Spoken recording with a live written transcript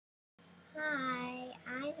Hi,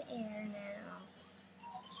 I'm Aaron and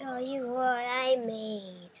I'll show you what I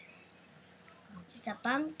made. It's a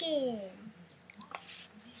pumpkin.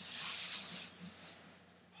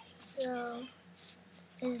 So,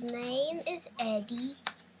 his name is Eddie.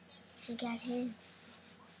 We got him.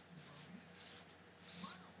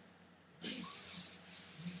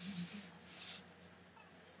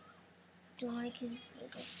 Do you like his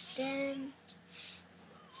little stem?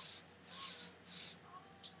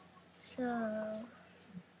 So,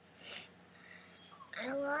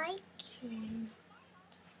 I like him.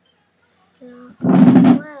 So,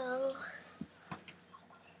 well,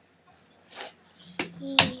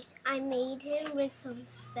 I made him with some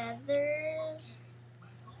feathers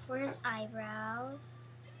for his eyebrows,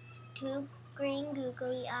 2 green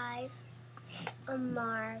googly eyes, a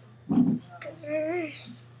marker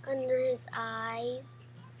under his eyes,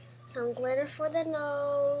 some glitter for the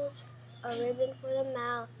nose, a ribbon for the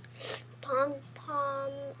mouth,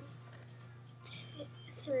 pom-pom,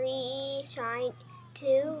 2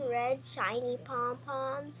 red shiny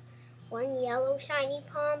pom-poms, 1 yellow shiny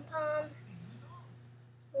pom-pom,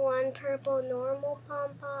 1 purple normal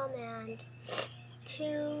pom-pom, and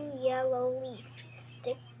 2 yellow leaf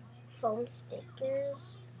foam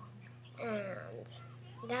stickers, and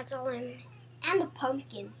that's all and a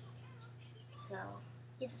pumpkin. So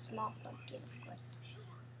he's a small pumpkin, of course.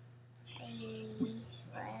 I love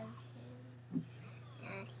him,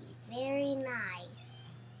 and he's very nice.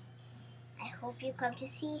 I hope you come to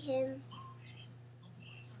see him,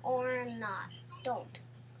 or not. Don't,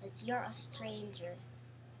 because you're a stranger,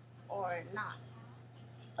 or not.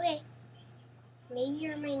 Okay, maybe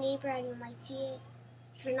you're my neighbor and you might see it.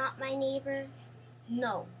 If you're not my neighbor,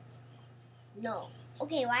 no.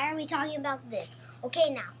 Okay, why are we talking about this? Okay,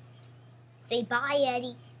 now, say bye,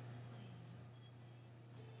 Eddie.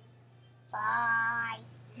 Bye.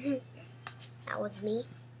 That was me.